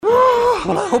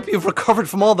Well, I hope you've recovered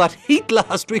from all that heat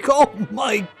last week. Oh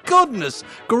my goodness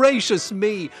gracious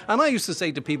me. And I used to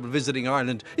say to people visiting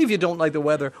Ireland, if you don't like the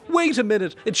weather, wait a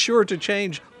minute, it's sure to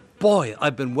change. Boy,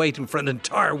 I've been waiting for an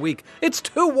entire week. It's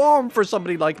too warm for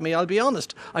somebody like me, I'll be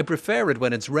honest. I prefer it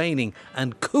when it's raining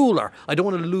and cooler. I don't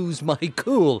want to lose my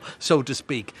cool, so to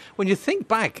speak. When you think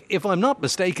back, if I'm not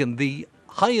mistaken, the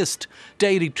highest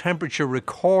daily temperature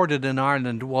recorded in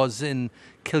Ireland was in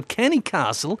Kilkenny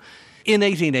Castle in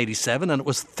 1887, and it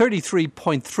was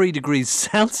 33.3 degrees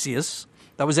Celsius.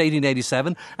 That was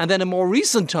 1887. And then in more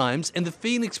recent times, in the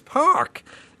Phoenix Park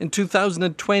in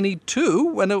 2022,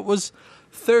 when it was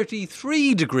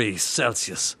 33 degrees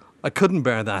Celsius. I couldn't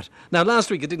bear that. Now, last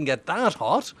week it didn't get that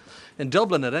hot. In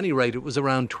Dublin, at any rate, it was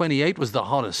around 28 was the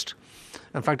hottest.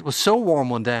 In fact, it was so warm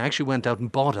one day, I actually went out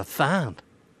and bought a fan.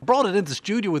 Brought it into the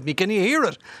studio with me. Can you hear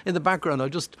it in the background? I'll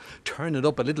just turn it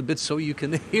up a little bit so you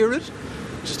can hear it,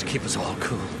 just to keep us all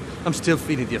cool. I'm still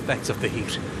feeling the effects of the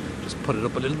heat. Just put it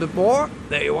up a little bit more.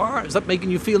 There you are. Is that making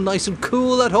you feel nice and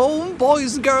cool at home,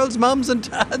 boys and girls, mums and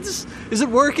dads? Is it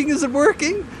working? Is it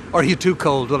working? Or are you too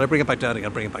cold? Well, I bring it back down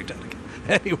again. Bring it back down again.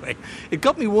 Anyway, it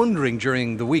got me wondering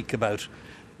during the week about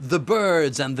the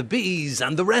birds and the bees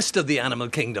and the rest of the animal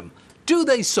kingdom. Do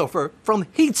they suffer from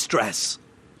heat stress?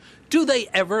 Do they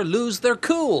ever lose their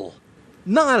cool?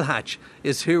 Niall Hatch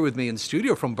is here with me in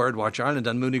studio from Birdwatch Ireland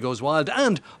and Mooney Goes Wild,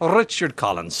 and Richard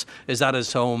Collins is at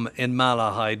his home in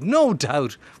Malahide, no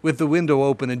doubt with the window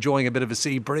open enjoying a bit of a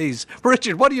sea breeze.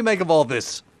 Richard, what do you make of all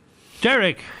this?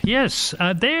 Derek, yes,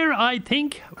 there I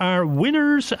think are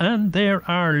winners and there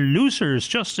are losers,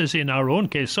 just as in our own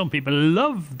case. Some people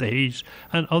love the heat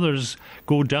and others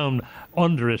go down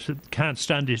under it, can't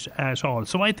stand it at all.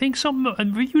 So I think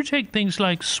you take things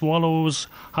like swallows,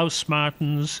 house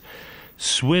martins,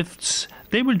 swifts,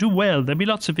 they will do well. There'll be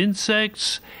lots of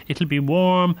insects, it'll be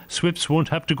warm, swifts won't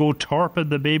have to go torpid,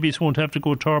 the babies won't have to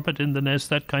go torpid in the nest,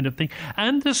 that kind of thing.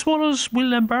 And the swallows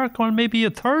will embark on maybe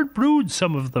a third brood,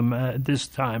 some of them this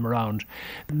time around.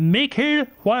 Make hay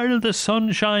while the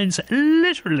sun shines,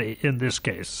 literally in this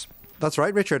case. That's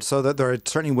right, Richard. So that there are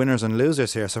certainly winners and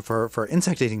losers here. So for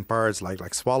insect-eating birds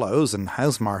like swallows and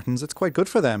house martins, it's quite good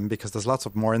for them because there's lots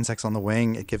of more insects on the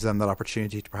wing. It gives them that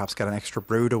opportunity to perhaps get an extra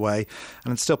brood away.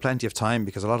 And it's still plenty of time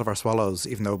because a lot of our swallows,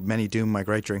 even though many do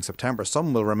migrate during September,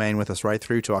 some will remain with us right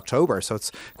through to October. So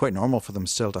it's quite normal for them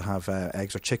still to have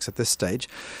eggs or chicks at this stage.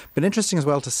 Been interesting as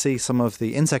well to see some of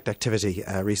the insect activity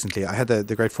recently. I had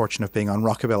the great fortune of being on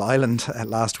Rockabill Island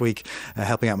last week,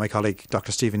 helping out my colleague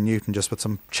Dr. Stephen Newton just with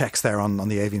some checks there on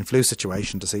the avian flu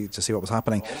situation to see what was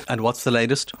happening. And what's the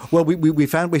latest? Well, we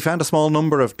found a small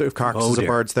number of carcasses of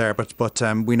birds there, but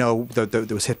we know that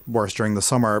it was hit worse during the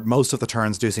summer. Most of the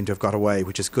terns do seem to have got away,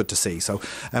 which is good to see. So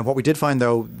what we did find,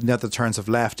 though, now that the terns have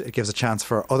left, it gives a chance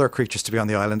for other creatures to be on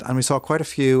the island, and we saw quite a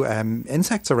few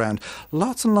insects around.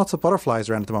 Lots and lots of butterflies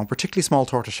around at the moment, particularly small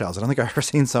tortoise shells. I don't think I've ever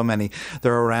seen so many.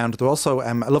 They're around. There's also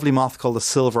a lovely moth called the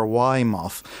silver Y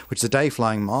moth, which is a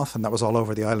day-flying moth, and that was all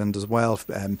over the island as well,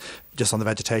 just on the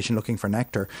vegetation looking for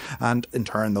nectar, and in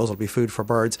turn those will be food for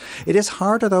birds. It is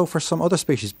harder though for some other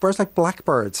species, birds like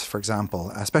blackbirds for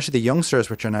example, especially the youngsters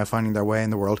which are now finding their way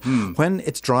in the world. When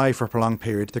it's dry for a prolonged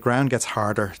period, the ground gets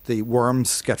harder, the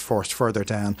worms get forced further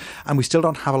down, and we still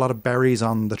don't have a lot of berries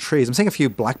on the trees. I'm seeing a few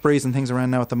blackberries and things around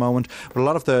now at the moment, but a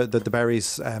lot of the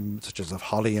berries such as of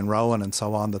holly and rowan and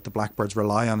so on that the blackbirds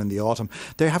rely on in the autumn,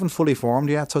 they haven't fully formed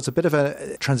yet, so it's a bit of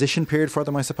a transition period for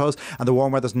them, I suppose, and the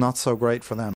warm weather's not so great for them.